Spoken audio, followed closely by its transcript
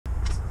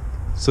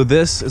So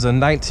this is a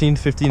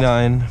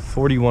 1959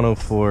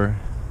 4104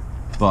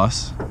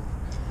 bus.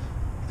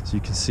 So you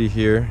can see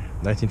here,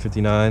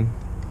 1959.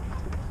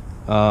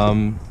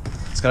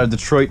 It's got a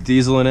Detroit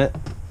diesel in it.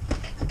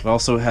 It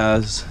also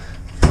has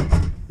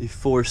a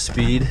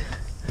 4-speed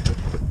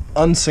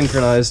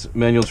unsynchronized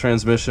manual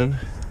transmission.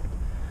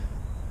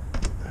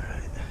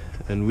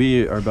 And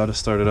we are about to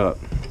start it up.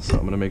 So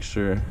I'm gonna make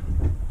sure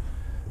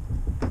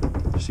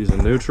just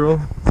using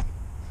neutral.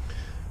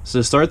 So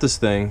to start this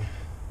thing,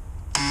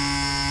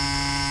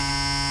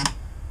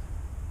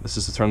 this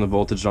is to turn the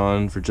voltage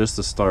on for just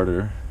the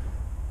starter.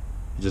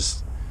 You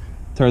just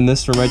turn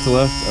this from right to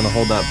left and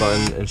hold that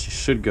button and she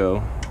should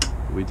go.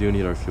 But we do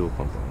need our fuel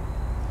pump on.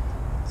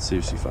 Let's see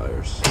if she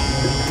fires.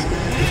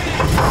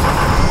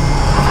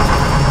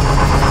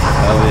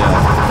 Hell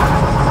yeah.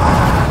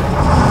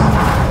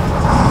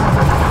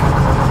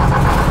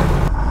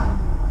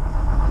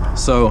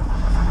 So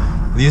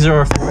these are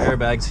our 4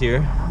 airbags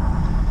here,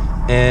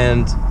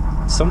 and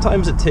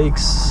sometimes it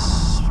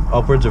takes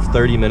upwards of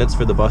 30 minutes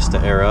for the bus to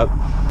air up.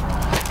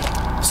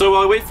 So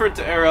while I wait for it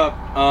to air up,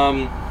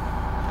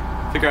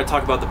 figure I'd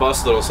talk about the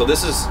bus a little. So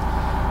this is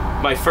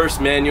my first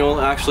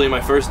manual, actually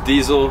my first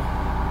diesel,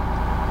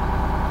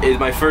 is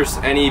my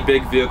first any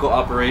big vehicle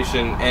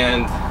operation,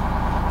 and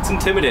it's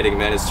intimidating,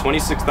 man. It's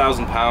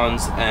 26,000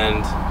 pounds,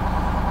 and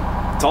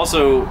it's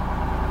also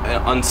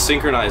an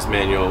unsynchronized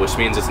manual, which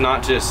means it's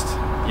not just,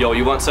 yo,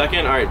 you want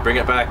second? All right, bring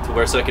it back to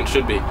where second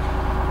should be.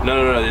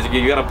 No.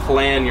 You gotta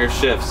plan your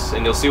shifts,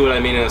 and you'll see what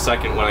I mean in a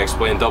second when I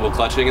explain double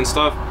clutching and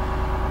stuff.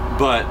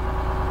 But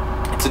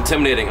it's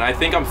intimidating, and I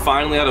think I'm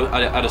finally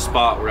at a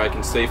spot where I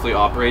can safely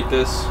operate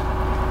this.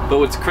 But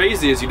what's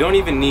crazy is you don't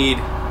even need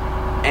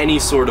any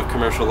sort of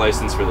commercial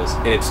license for this,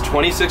 and it's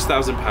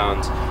 26,000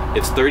 pounds.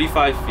 It's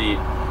 35 feet.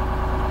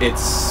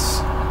 It's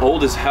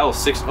old as hell,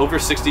 over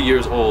 60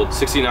 years old,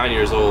 69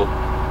 years old.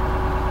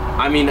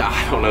 I mean,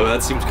 I don't know,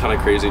 that seems kind of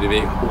crazy to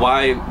me.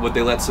 Why would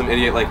they let some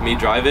idiot like me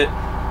drive it?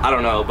 I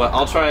don't know, but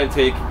I'll try and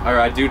take, or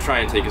I do try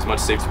and take as much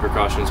safety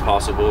precautions as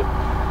possible.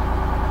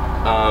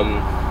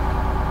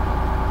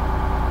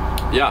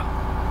 Yeah.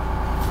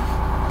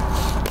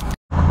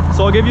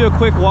 So I'll give you a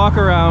quick walk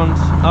around.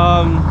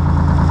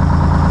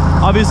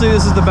 Obviously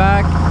this is the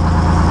back.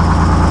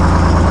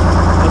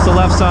 That's the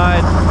left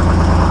side.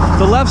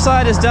 The left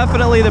side is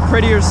definitely the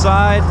prettier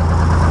side.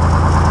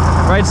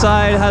 Right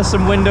side has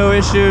some window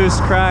issues,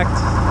 cracked.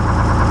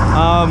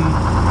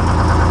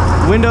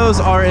 Windows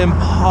are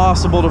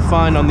impossible to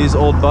find on these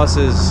old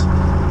buses.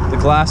 The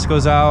glass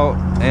goes out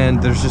and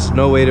there's just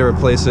no way to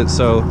replace it,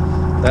 so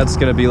that's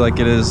gonna be like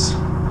it is.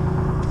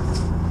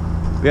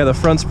 Yeah, the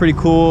front's pretty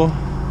cool.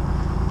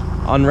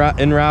 En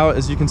route,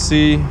 as you can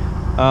see.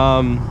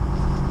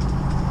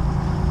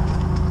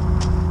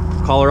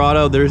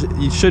 Colorado,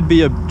 you should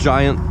be a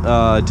giant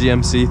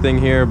GMC thing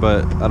here,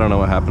 but I don't know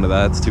what happened to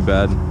that. It's too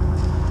bad.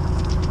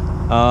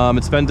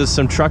 It's been to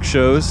some truck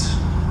shows,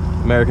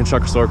 American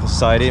Truck Historical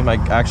Society. I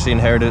actually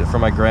inherited it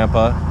from my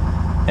grandpa,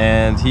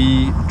 and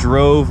he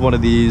drove one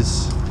of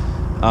these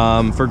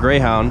for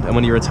Greyhound, and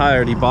when he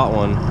retired he bought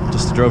one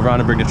just to drove around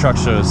and bring to truck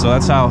shows. So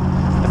that's how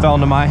it fell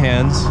into my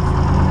hands.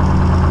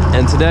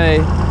 And today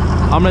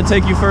I'm gonna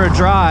take you for a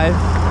drive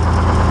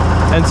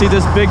and see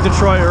this big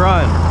Detroit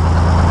run.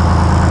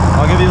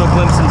 I'll give you a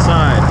glimpse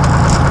inside.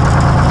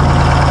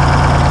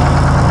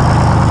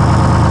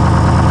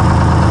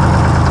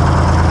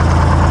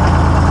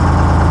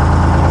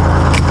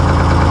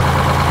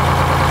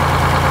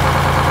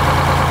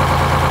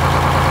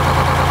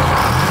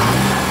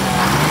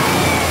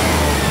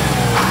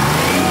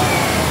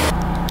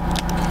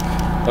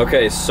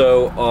 Okay,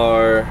 so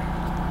our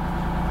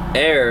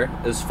air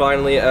is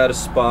finally at a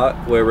spot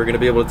where we're going to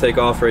be able to take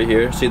off right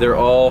here. See, they're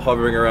all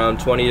hovering around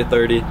 20 to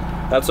 30.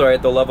 That's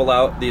alright, they'll level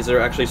out. These are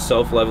actually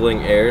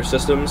self-leveling air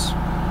systems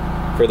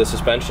for the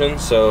suspension,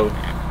 so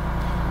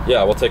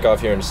yeah, we'll take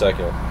off here in a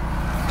second.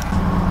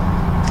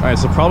 Alright,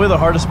 so probably the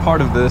hardest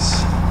part of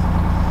this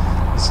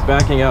is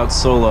backing out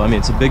solo. I mean,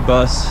 it's a big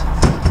bus.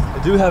 I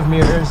do have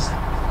mirrors,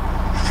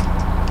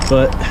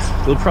 but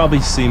you'll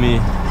probably see me.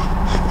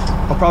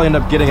 I'll probably end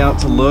up getting out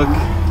to look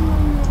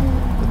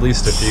at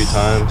least a few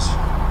times.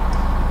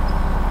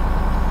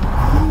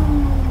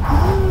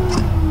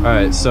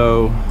 Alright,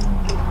 so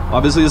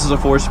obviously this is a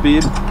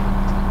 4-speed.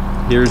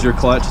 Here's your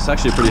clutch. It's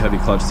actually a pretty heavy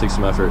clutch, it takes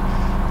some effort.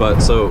 But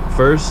so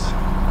first,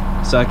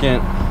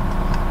 second,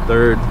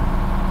 third,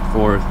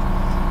 fourth.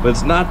 But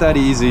it's not that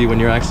easy when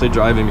you're actually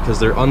driving because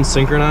they're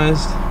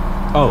unsynchronized.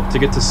 Oh, to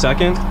get to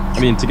second,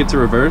 to get to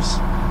reverse,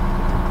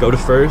 go to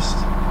first,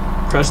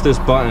 press this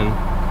button,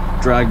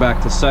 drag back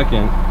to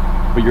second,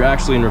 but you're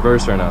actually in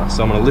reverse right now.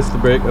 So I'm gonna lift the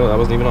brake. Oh, that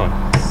wasn't even on.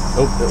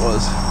 Oh, it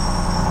was.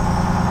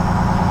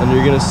 And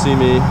you're gonna see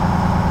me.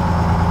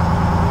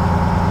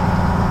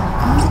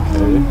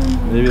 Okay,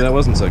 maybe that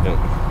wasn't second.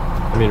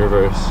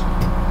 Reverse.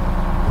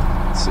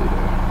 Let's see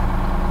here.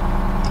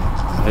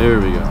 There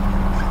we go.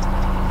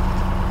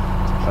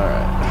 All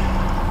right.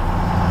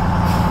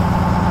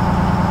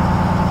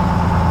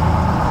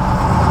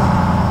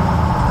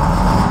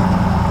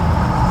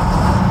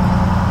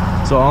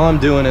 So all I'm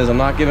doing is I'm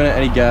not giving it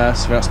any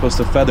gas. We're not supposed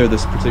to feather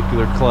this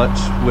particular clutch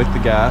with the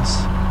gas.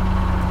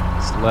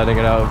 Just letting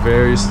it out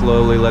very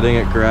slowly, letting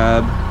it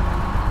grab.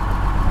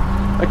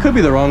 That could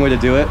be the wrong way to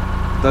do it.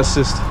 That's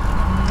just,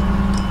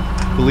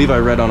 I believe I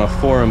read on a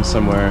forum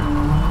somewhere.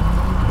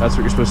 That's what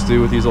you're supposed to do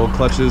with these old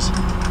clutches.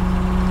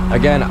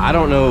 Again, I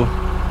don't know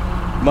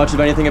much of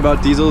anything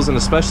about diesels, and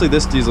especially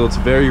this diesel, it's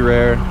very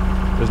rare.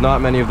 There's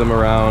not many of them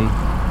around.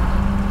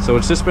 So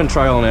it's just been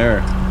trial and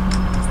error.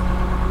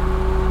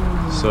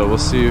 So we'll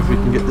see if we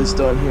can get this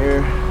done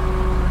here.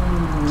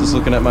 Just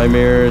looking at my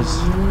mirrors.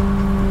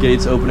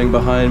 Gates opening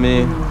behind me.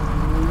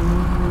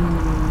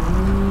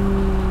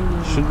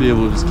 Should be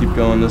able to just keep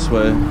going this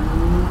way.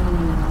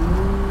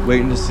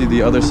 Waiting to see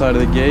the other side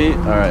of the gate.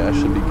 Alright, I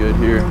should be good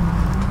here.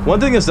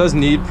 One thing this does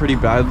need pretty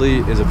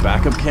badly is a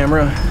backup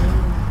camera,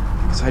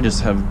 because I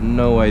just have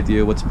no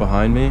idea what's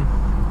behind me.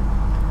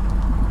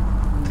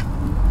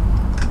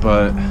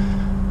 But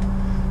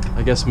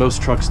I guess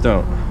most trucks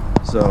don't.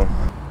 So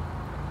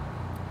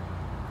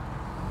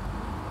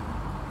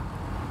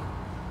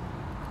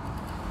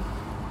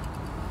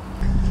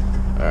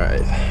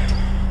alright.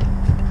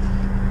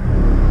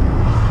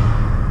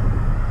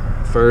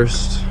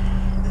 First,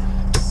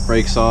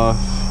 brakes off.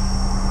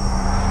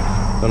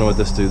 Don't know what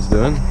this dude's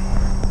doing.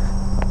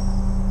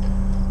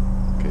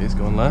 Okay, he's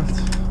going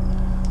left.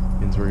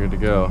 Means we're good to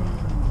go.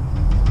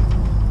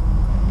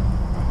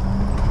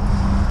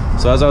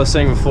 So as I was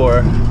saying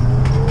before,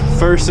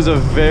 first is a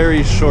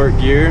very short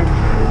gear.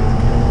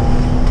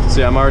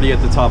 See, I'm already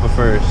at the top of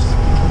first.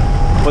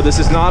 But this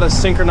is not a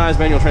synchronized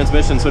manual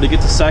transmission, so to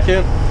get to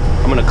second,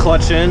 I'm gonna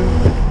clutch in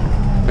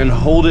and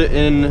hold it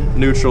in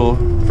neutral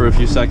for a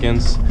few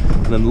seconds,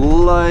 and then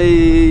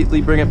lightly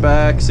bring it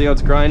back. See how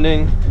it's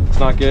grinding? It's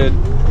not good.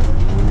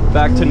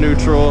 Back to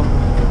neutral.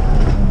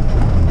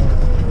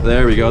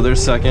 There we go,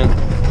 there's second.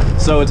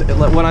 So it's,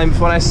 when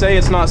I say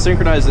it's not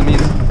synchronized, it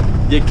means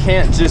you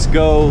can't just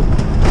go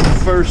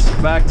first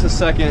back to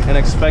second and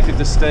expect it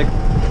to stick,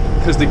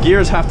 because the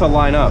gears have to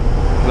line up.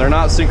 They're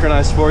not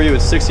synchronized for you.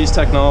 It's 60s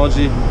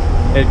technology.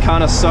 It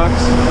kind of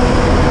sucks.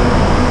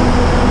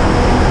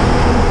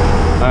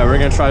 Alright, we're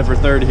gonna try for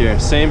third here.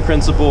 Same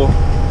principle.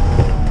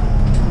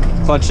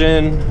 Clutch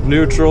in,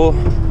 neutral,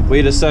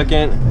 wait a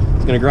second.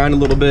 It's gonna grind a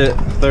little bit,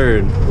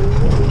 third.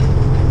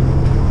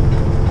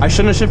 I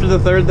shouldn't have shifted to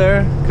third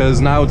there, because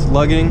now it's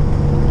lugging,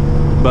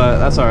 but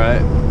that's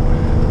alright.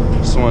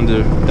 Just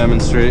wanted to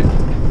demonstrate.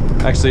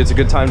 Actually, it's a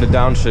good time to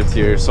downshift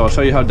here, so I'll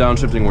show you how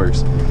downshifting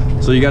works.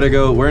 So you gotta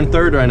go, we're in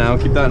third right now,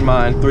 keep that in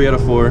mind, 3 out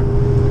of 4.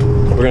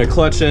 We're gonna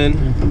clutch in,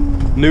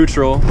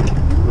 neutral,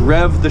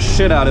 rev the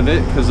shit out of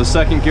it, because the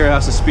second gear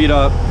has to speed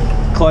up,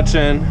 clutch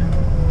in,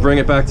 bring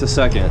it back to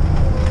second.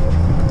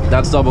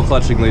 That's double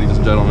clutching, ladies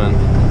and gentlemen.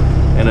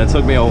 And it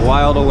took me a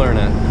while to learn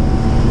it.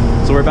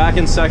 So we're back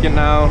in second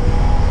now.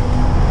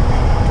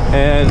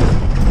 And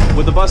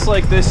with a bus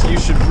like this, you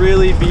should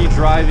really be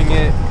driving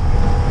it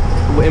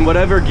in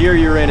whatever gear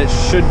you're in. It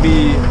should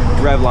be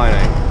rev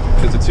lining.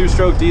 It's a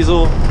 2-stroke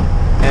diesel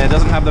and it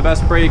doesn't have the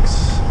best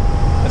brakes.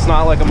 It's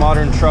not like a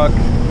modern truck.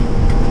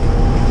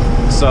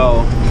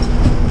 So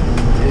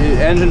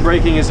engine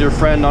braking is your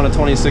friend on a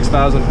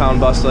 26,000 pound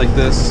bus like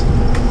this.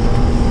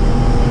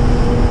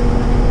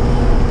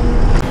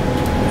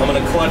 I'm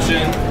gonna clutch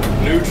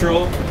in,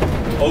 neutral,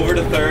 over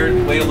to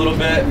third, wait a little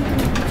bit,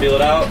 feel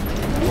it out.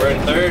 We're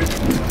in third.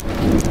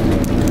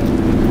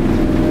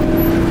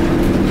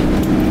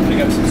 Pick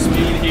up some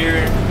speed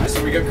here.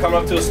 So we're coming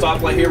up to a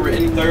stoplight here, we're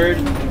in third,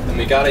 and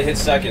we gotta hit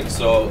second.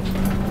 So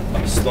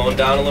I'm slowing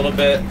down a little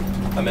bit.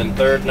 I'm in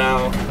third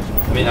now.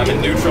 I'm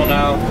in neutral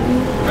now.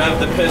 Rev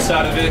the piss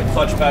out of it,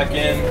 clutch back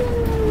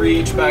in,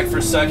 reach back for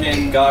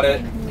second, got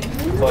it.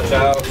 Clutch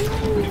out.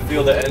 You can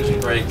feel the engine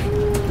brake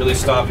really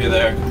stop you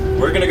there.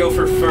 We're gonna go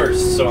for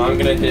first, so I'm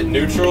gonna hit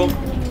neutral,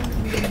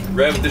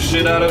 rev the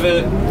shit out of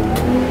it,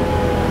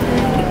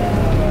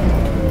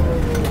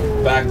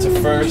 back to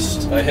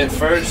first. I hit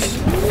first,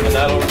 and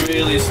that'll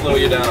really slow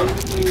you down.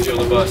 You can feel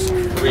the bus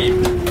creep.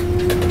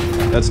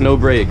 That's no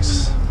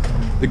brakes.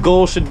 The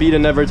goal should be to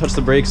never touch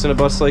the brakes in a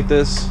bus like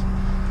this.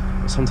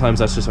 Sometimes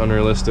that's just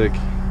unrealistic.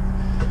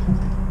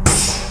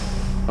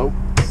 Oh.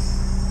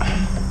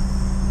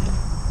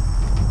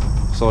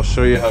 So I'll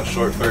show you how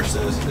short first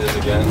is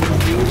again.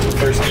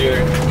 First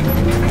gear,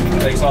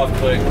 takes off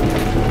quick.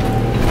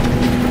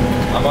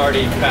 I'm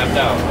already capped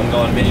out. I'm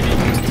going maybe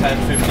 10,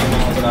 15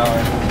 miles an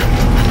hour.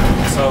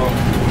 So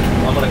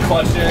I'm gonna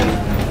clutch in,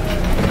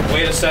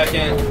 wait a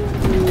second,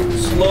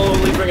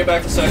 slowly bring it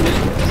back to second.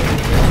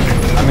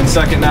 I'm in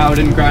second now,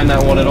 didn't grind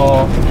that one at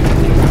all.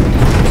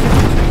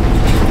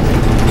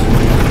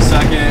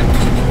 Second,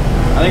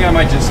 I think I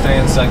might just stay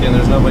in second.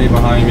 There's nobody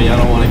behind me. I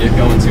don't want to get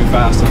going too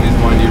fast on these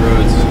windy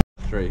roads.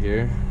 Right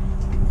here.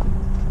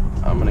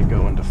 I'm gonna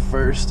go into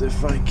first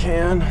if I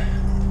can.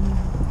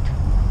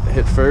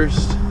 Hit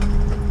first.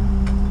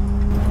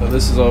 So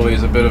this is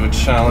always a bit of a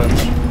challenge,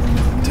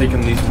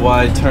 taking these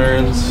wide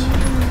turns.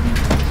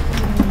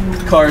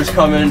 Cars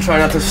coming, try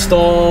not to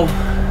stall.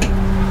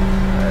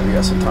 Alright, we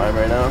got some time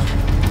right now.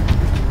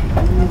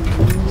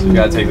 So you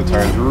gotta take the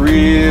turns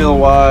real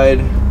wide.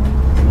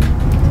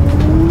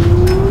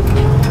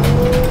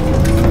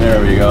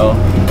 There we go.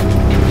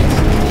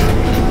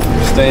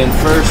 Stay in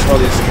first while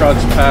these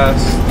trucks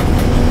pass.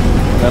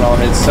 Then I'll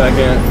hit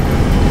second.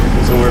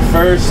 So we're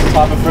first,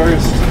 top of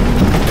first,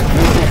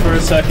 neutral for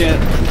a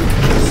second.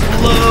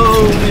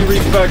 Slowly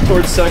reach back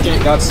towards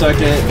second, got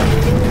second.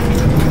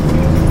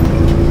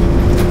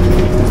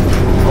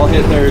 I'll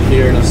hit third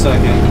here in a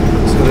second.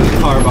 So there's a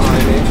car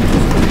behind me.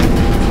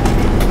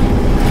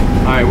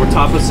 Alright, we're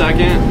top of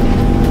second.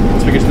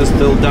 Once we get to this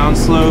little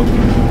downslope,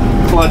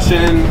 clutch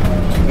in,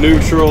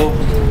 neutral,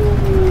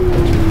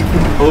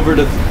 over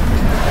to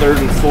third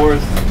and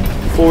fourth,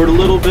 forward a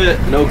little bit,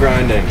 no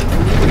grinding.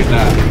 Look at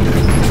that.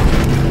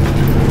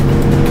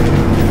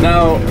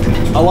 Now,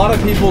 a lot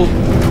of people,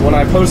 when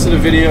I posted a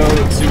video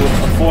to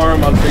a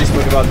forum on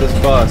Facebook about this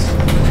bus,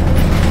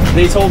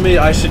 they told me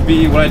I should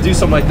be, when I do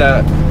something like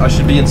that, I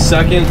should be in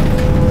second,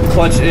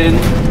 clutch in,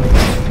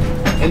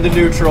 into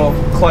neutral,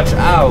 clutch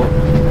out,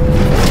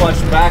 clutch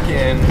back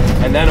in,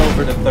 and then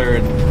over to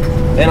third.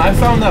 And I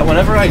found that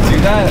whenever I do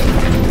that,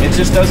 it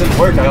just doesn't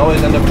work. I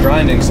always end up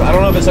grinding. So I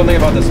don't know if it's something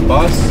about this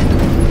bus.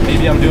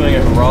 Maybe I'm doing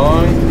it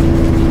wrong.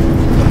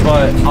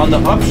 But on the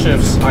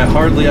upshifts, I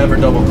hardly ever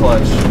double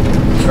clutch.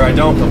 Or I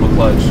don't double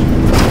clutch.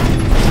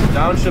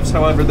 Downshifts,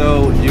 however,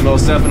 though, you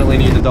most definitely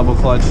need to double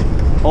clutch.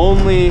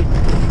 Only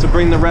to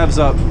bring the revs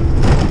up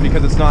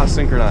because it's not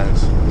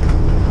synchronized.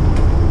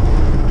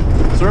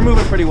 So we're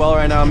moving pretty well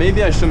right now.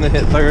 Maybe I shouldn't have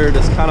hit third.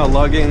 It's kind of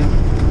lugging.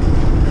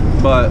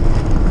 But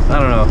I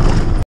don't know.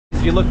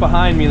 If you look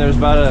behind me, there's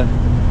about a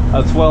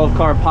 12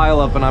 car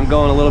pileup and I'm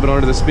going a little bit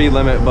under the speed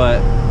limit,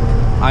 but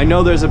I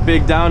know there's a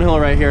big downhill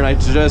right here and I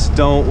just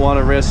don't want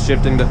to risk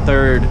shifting to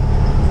third,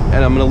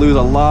 and I'm going to lose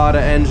a lot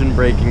of engine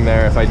braking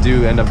there if I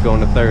do end up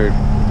going to third.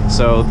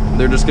 So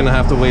they're just going to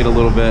have to wait a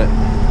little bit.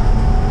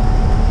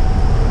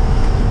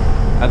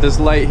 At this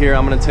light here,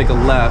 I'm going to take a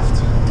left.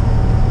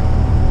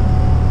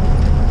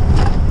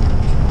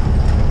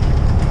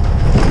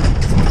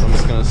 So I'm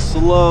just going to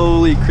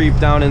slowly creep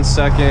down in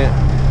second.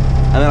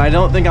 And then I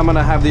don't think I'm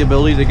gonna have the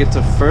ability to get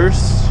to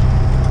first.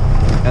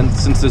 And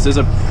since this is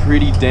a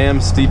pretty damn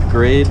steep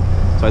grade,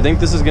 so I think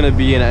this is gonna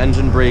be an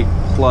engine brake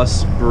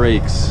plus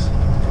brakes,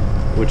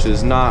 which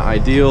is not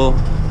ideal,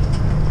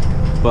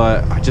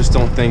 but I just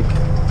don't think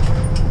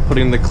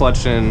putting the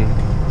clutch in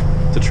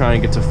to try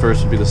and get to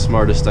first would be the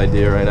smartest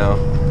idea right now.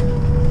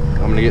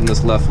 I'm gonna get in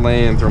this left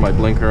lane, throw my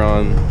blinker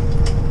on.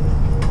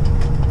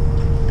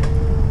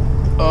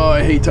 Oh,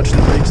 I hate touching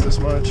the brakes this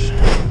much.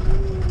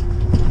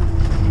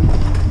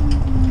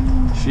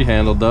 She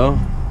handled though.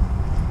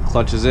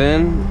 Clutch is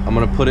in. I'm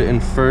gonna put it in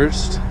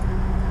first.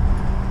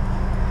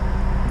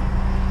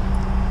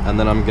 And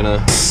then I'm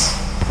gonna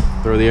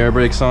throw the air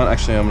brakes on.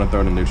 Actually, I'm gonna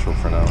throw it in neutral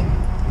for now.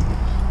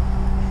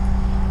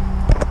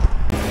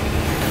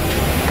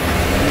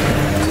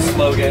 It's a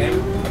slow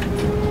game.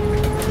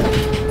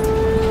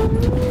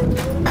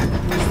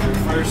 Through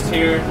first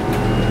here.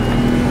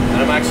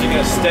 And I'm actually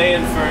gonna stay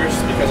in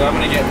first because I'm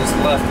gonna get in this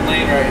left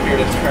lane right here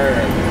to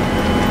turn.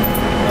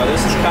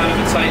 This is kind of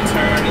a tight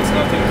turn, it's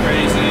nothing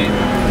crazy.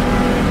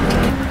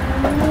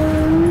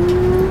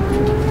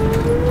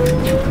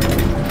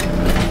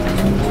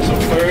 So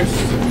first,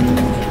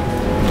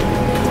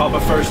 top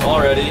of first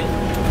already.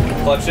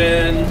 Clutch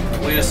in,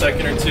 wait a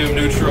second or two,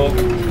 neutral,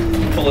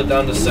 pull it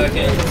down to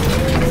second.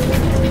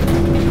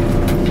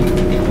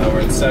 Now we're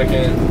in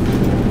second.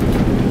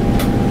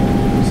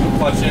 So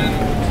clutch in,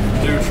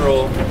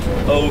 neutral,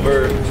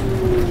 over.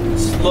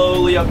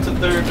 Slowly up to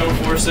third, don't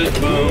force it,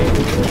 boom,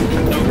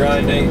 no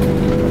grinding.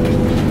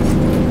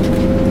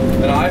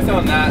 And I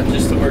found that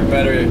just to work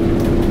better,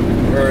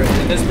 or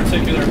in this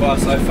particular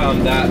bus, I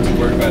found that to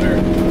work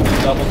better.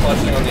 Double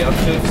clutching on the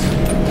upshifts,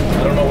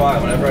 I don't know why,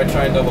 whenever I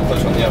try and double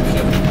clutch on the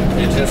upshift,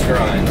 it just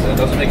grinds. It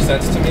doesn't make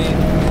sense to me.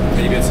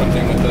 Maybe it's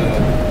something with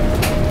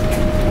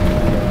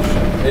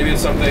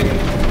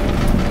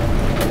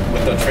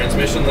the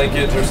transmission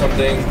linkage or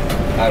something,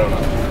 I don't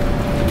know.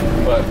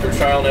 But through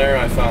trial and error,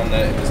 I found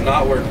that it does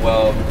not work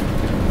well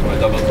when I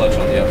double clutch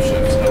on the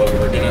upshifts. However,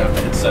 we're gonna have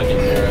to hit second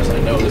here, as I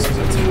know this is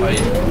a tight right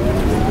here.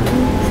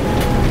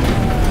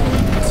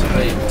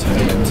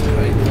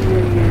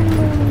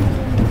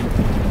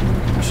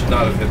 I should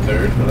not have hit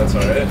third, but that's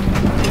alright.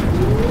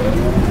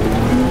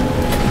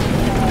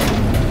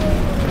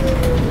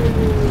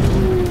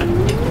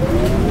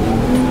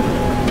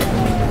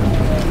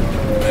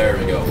 There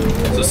we go.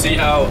 So see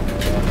how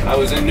I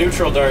was in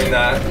neutral during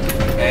that,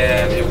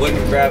 and it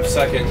wouldn't grab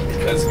second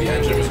because the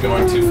engine was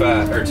going too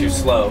fast or too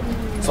slow.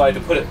 So I had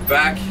to put it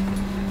back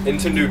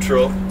into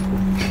neutral,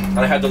 and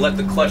I had to let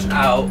the clutch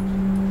out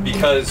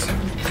because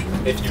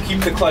if you keep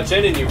the clutch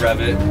in and you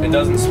rev it, it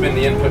doesn't spin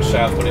the input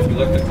shaft, but if you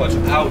let the clutch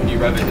out and you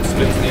rev it, it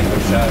spins the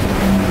input shaft.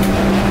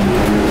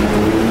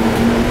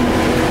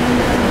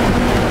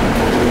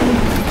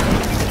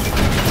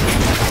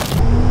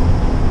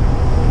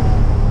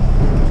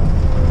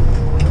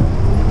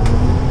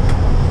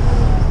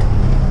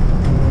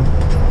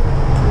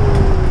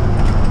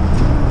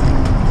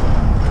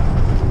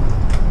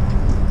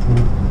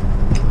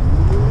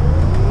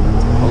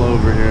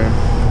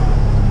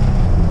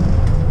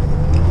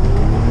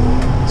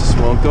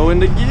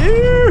 go into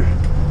gear.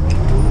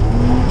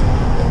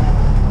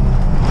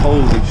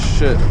 Holy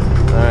shit.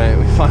 Alright,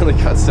 we finally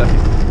got second.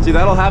 See,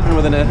 that'll happen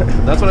with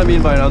that's what I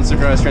mean by an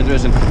unsynchronized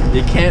transmission.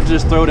 You can't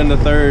just throw it into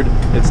third.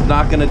 It's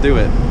not gonna do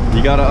it.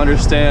 You gotta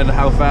understand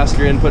how fast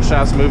your input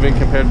shaft's moving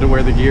compared to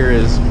where the gear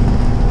is.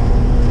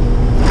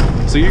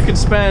 So you could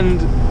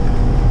spend,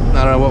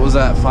 I don't know, what was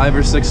that, 5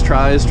 or 6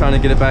 tries trying to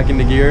get it back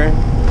into gear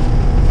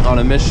on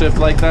a miss shift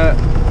like that.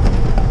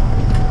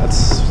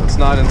 That's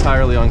not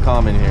entirely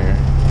uncommon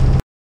here.